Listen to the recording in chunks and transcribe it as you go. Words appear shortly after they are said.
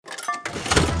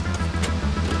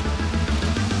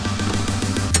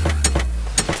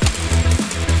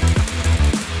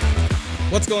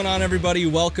What's going on, everybody?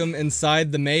 Welcome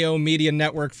inside the Mayo Media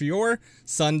Network for your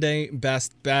Sunday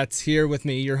Best Bets. Here with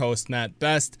me, your host, Matt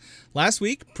Best. Last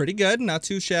week, pretty good, not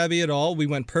too shabby at all. We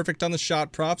went perfect on the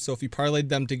shot props, so if you parlayed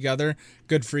them together,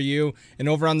 good for you. And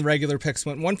over on the regular picks,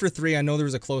 went 1 for 3. I know there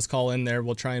was a close call in there.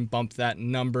 We'll try and bump that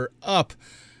number up.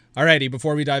 Alrighty,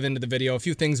 before we dive into the video, a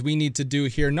few things we need to do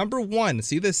here. Number one,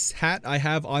 see this hat I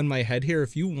have on my head here?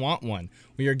 If you want one,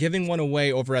 we are giving one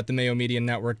away over at the Mayo Media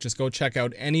Network. Just go check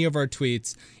out any of our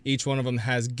tweets. Each one of them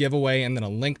has giveaway and then a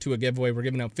link to a giveaway. We're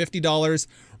giving out $50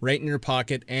 right in your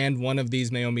pocket and one of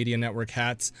these Mayo Media Network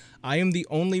hats. I am the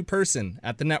only person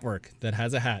at the network that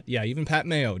has a hat. Yeah, even Pat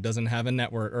Mayo doesn't have a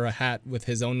network or a hat with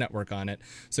his own network on it.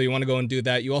 So you want to go and do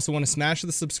that. You also want to smash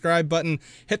the subscribe button,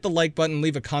 hit the like button,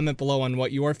 leave a comment below on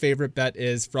what your favorite bet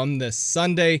is from this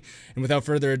Sunday. And without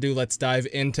further ado, let's dive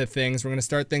into things. We're going to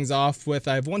start things off with,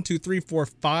 I have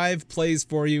 5 plays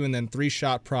for you and then 3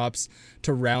 shot props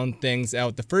to round things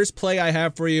out. The first play I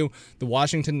have for you, the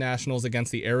Washington Nationals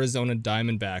against the Arizona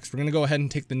Diamondbacks. We're going to go ahead and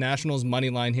take the Nationals money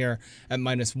line here at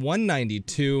minus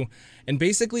 192. And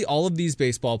basically all of these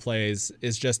baseball plays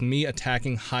is just me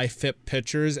attacking high FIP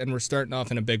pitchers, and we're starting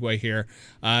off in a big way here.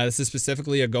 This is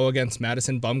specifically a go against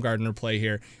Madison Bumgarner play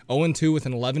here. 0-2 with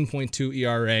an 11.2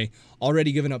 ERA,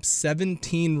 already given up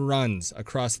 17 runs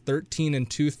across 13 and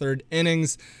 2/3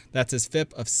 innings. That's his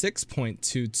FIP of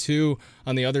 6.22.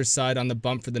 On the other side, on the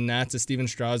bump for the Nats, is Steven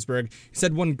Strasburg. He's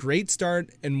had one great start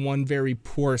and one very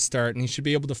poor start, and he should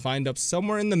be able to find up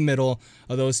somewhere in the middle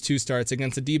of those two starts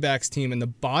against the D-backs team in the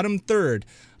bottom third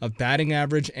of batting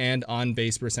average and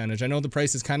on-base percentage. I know the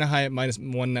price is kind of high at minus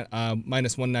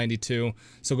 192,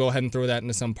 so go ahead and throw that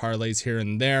into some parlays here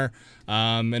and there.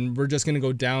 And we're just going to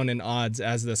go down in odds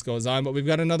as this goes on, but we've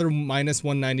got another minus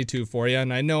 192 for you,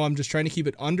 and I know I'm just trying to keep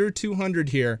it under 200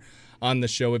 here on the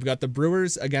show. We've got the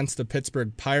Brewers against the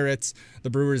Pittsburgh Pirates. The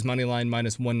Brewers money line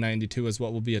minus 192 is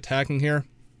what we'll be attacking here.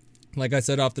 Like I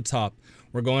said off the top,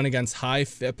 we're going against high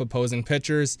FIP opposing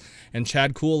pitchers, and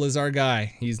Chad Kuhl is our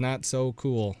guy. He's not so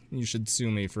cool. You should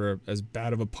sue me for as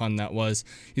bad of a pun that was.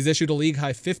 He's issued a league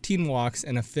high 15 walks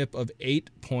and a FIP of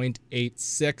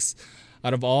 8.86.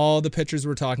 Out of all the pitchers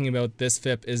we're talking about, this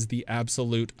FIP is the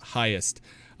absolute highest.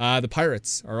 The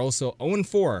Pirates are also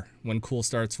 0-4 when Kuhl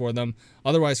starts for them.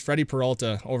 Otherwise, Freddie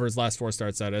Peralta, over his last 4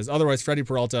 starts, that is. Otherwise, Freddie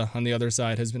Peralta on the other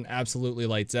side has been absolutely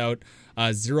lights out.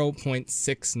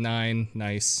 0.69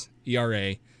 nice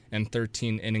ERA and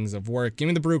 13 innings of work. Give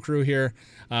me the Brew Crew here.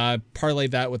 Parlay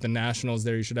that with the Nationals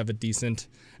there. You should have a decent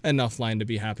enough line to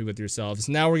be happy with yourselves.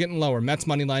 Now we're getting lower. Mets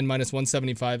money line minus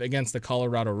 175 against the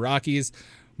Colorado Rockies.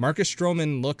 Marcus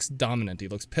Stroman looks dominant. He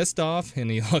looks pissed off,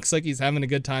 and he looks like he's having a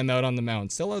good time out on the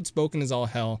mound. Still outspoken as all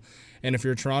hell. And if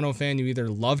you're a Toronto fan, you either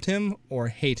loved him or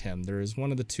hate him. There is one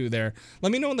of the two there.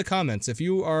 Let me know in the comments if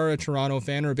you are a Toronto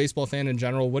fan or a baseball fan in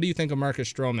general. What do you think of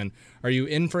Marcus Stroman? Are you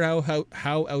in for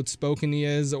how outspoken he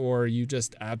is, or are you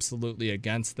just absolutely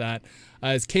against that?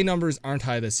 His K numbers aren't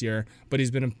high this year, but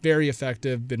he's been very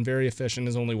effective, been very efficient,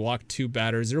 has only walked 2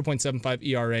 batters, 0.75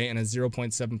 ERA, and a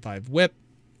 0.75 WHIP.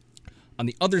 On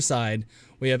the other side,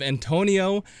 we have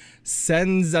Antonio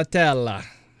Senzatella,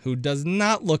 who does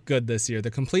not look good this year. The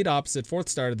complete opposite, 4th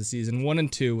start of the season,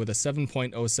 1-2 with a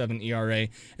 7.07 ERA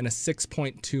and a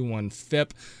 6.21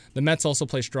 FIP. The Mets also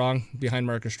play strong behind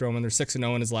Marcus Stroman. They're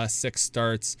 6-0 in his last 6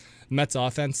 starts. The Mets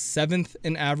offense, 7th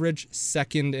in average,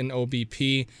 2nd in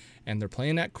OBP, and they're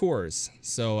playing at Coors.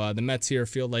 So the Mets here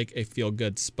feel like a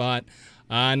feel-good spot.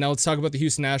 Now let's talk about the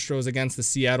Houston Astros against the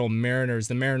Seattle Mariners.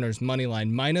 The Mariners money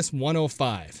line minus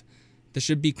 105. This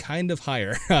should be kind of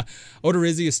higher.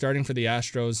 Odorizzi is starting for the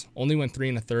Astros. Only went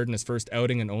 3 1/3 in his first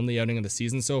outing and only outing of the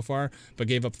season so far, but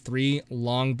gave up 3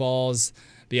 long balls.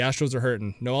 The Astros are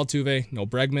hurting. No Altuve, no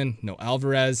Bregman, no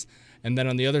Alvarez. And then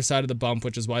on the other side of the bump,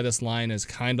 which is why this line is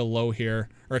kind of low here,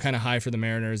 or kind of high for the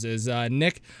Mariners, is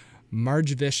Nick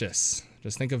Margevicius.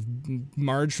 Just think of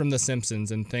Marge from The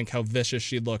Simpsons and think how vicious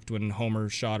she looked when Homer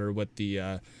shot her with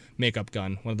the makeup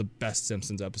gun. One of the best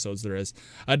Simpsons episodes there is.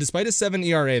 Despite his 7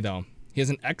 ERA, though, he has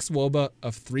an xWOBA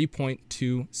of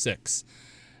 3.26.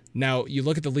 Now, you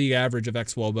look at the league average of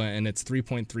xWOBA, and it's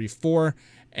 3.34,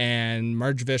 and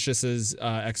Margevicius's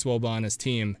xWOBA on his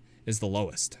team is the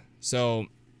lowest. So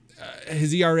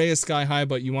his ERA is sky high,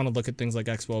 but you want to look at things like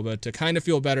xWOBA to kind of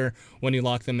feel better when you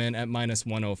lock them in at minus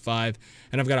 105.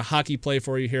 And I've got a hockey play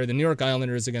for you here. The New York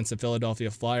Islanders against the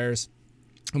Philadelphia Flyers.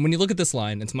 And when you look at this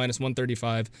line, it's minus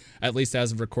 135, at least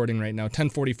as of recording right now,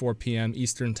 10:44 p.m.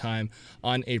 Eastern time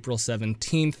on April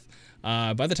 17th.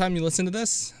 By the time you listen to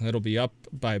this, it'll be up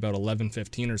by about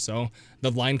 11:15 or so.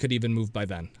 The line could even move by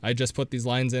then. I just put these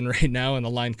lines in right now, and the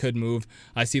line could move.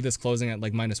 I see this closing at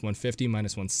like minus 150,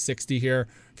 minus 160 here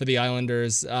for the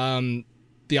Islanders.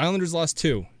 The Islanders lost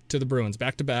 2 to the Bruins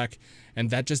back-to-back, and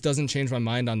that just doesn't change my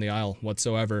mind on the Isle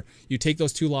whatsoever. You take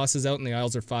those 2 losses out, and the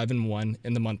Isles are 5-1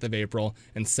 in the month of April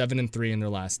and 7-3 in their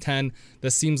last 10.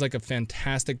 This seems like a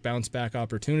fantastic bounce-back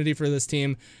opportunity for this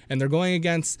team, and they're going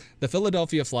against the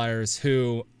Philadelphia Flyers,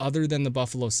 who, other than the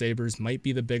Buffalo Sabres, might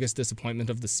be the biggest disappointment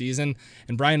of the season,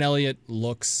 and Brian Elliott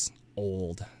looks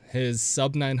old. His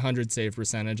sub-900 save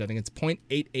percentage, I think it's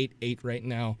 .888 right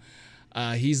now.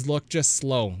 He's looked just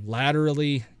slow,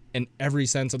 laterally, in every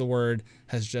sense of the word,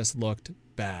 has just looked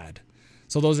bad.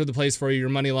 So those are the plays for you, your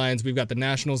money lines. We've got the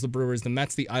Nationals, the Brewers, the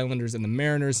Mets, the Islanders, and the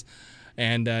Mariners.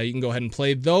 And you can go ahead and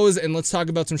play those. And let's talk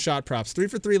about some shot props. 3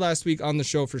 for 3 last week on the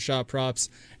show for shot props.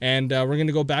 And we're going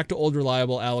to go back to old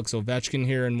reliable Alex Ovechkin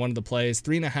here in one of the plays.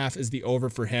 3.5 is the over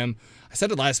for him. I said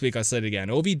it last week, I said it again.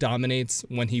 Ovi dominates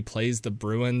when he plays the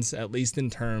Bruins, at least in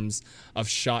terms of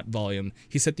shot volume.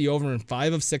 He's hit the over in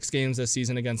 5 of 6 games this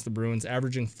season against the Bruins,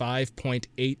 averaging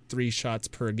 5.83 shots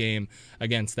per game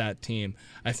against that team.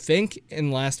 I think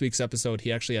in last week's episode,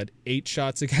 he actually had 8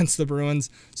 shots against the Bruins.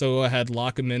 So go ahead,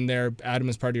 lock him in there, add him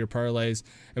as part of your parlays.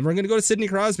 And we're going to go to Sidney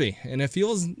Crosby. And it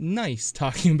feels nice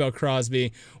talking about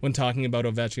Crosby when talking about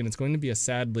Ovechkin. It's going to be a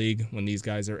sad league when these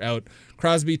guys are out.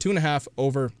 Crosby, 2.5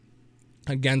 over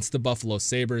against the Buffalo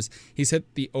Sabres. He's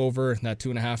hit the over that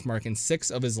 2.5 mark in 6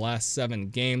 of his last 7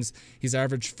 games. He's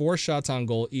averaged 4 shots on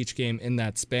goal each game in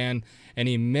that span, and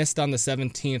he missed on the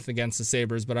 17th against the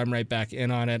Sabres, but I'm right back in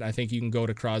on it. I think you can go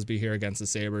to Crosby here against the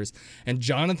Sabres. And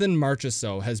Jonathan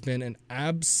Marchessault has been an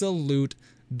absolute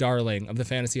darling of the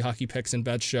Fantasy Hockey Picks and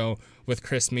Bets show with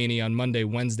Chris Meany on Monday,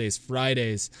 Wednesdays,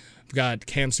 Fridays. We've got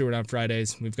Cam Stewart on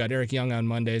Fridays. We've got Eric Young on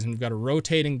Mondays. And we've got a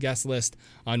rotating guest list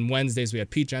on Wednesdays. We had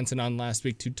Pete Jensen on last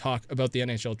week to talk about the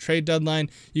NHL trade deadline.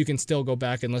 You can still go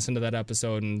back and listen to that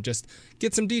episode and just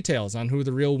get some details on who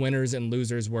the real winners and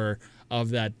losers were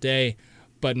of that day.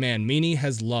 But man, Meany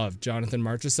has loved Jonathan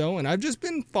Marchessault, and I've just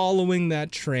been following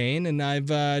that train, and I've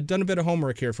done a bit of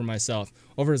homework here for myself.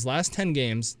 Over his last 10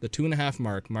 games, the 2.5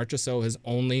 mark, Marchessault has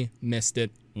only missed it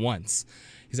once.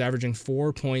 He's averaging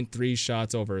 4.3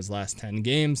 shots over his last 10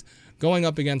 games, going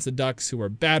up against the Ducks, who are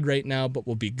bad right now, but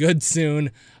will be good soon.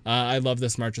 I love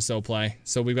this Marchessault play.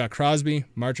 So we've got Crosby,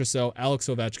 Marchessault, Alex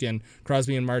Ovechkin,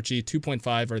 Crosby and Marchie,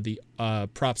 2.5 are the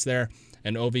props there,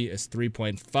 and Ovi is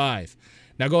 3.5.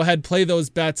 Now go ahead, play those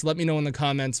bets. Let me know in the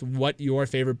comments what your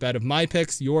favorite bet of my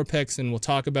picks, your picks, and we'll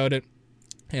talk about it.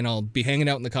 And I'll be hanging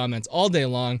out in the comments all day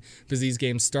long because these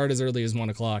games start as early as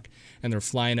 1 o'clock and they're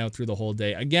flying out through the whole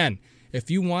day. Again, if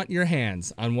you want your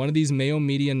hands on one of these Mayo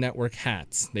Media Network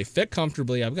hats, they fit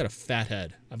comfortably. I've got a fat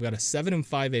head. I've got a 7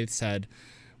 5/8 head,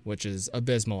 which is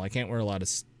abysmal. I can't wear a lot of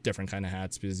different kind of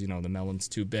hats because, you know, the melon's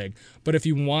too big. But if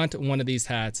you want one of these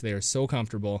hats, they are so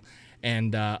comfortable.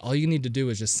 And all you need to do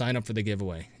is just sign up for the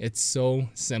giveaway. It's so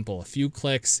simple. A few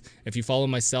clicks. If you follow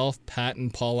myself, Pat,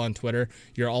 and Paul on Twitter,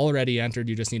 you're already entered.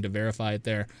 You just need to verify it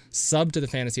there. Sub to the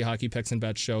Fantasy Hockey Picks and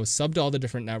Bets show. Sub to all the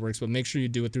different networks, but make sure you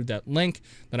do it through that link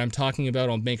that I'm talking about.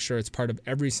 I'll make sure it's part of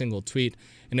every single tweet.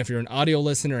 And if you're an audio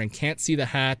listener and can't see the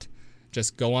hat,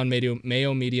 just go on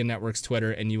Mayo Media Network's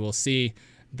Twitter and you will see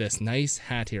this nice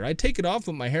hat here. I take it off,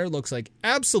 but my hair looks like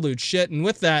absolute shit. And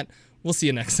with that, we'll see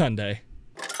you next Sunday.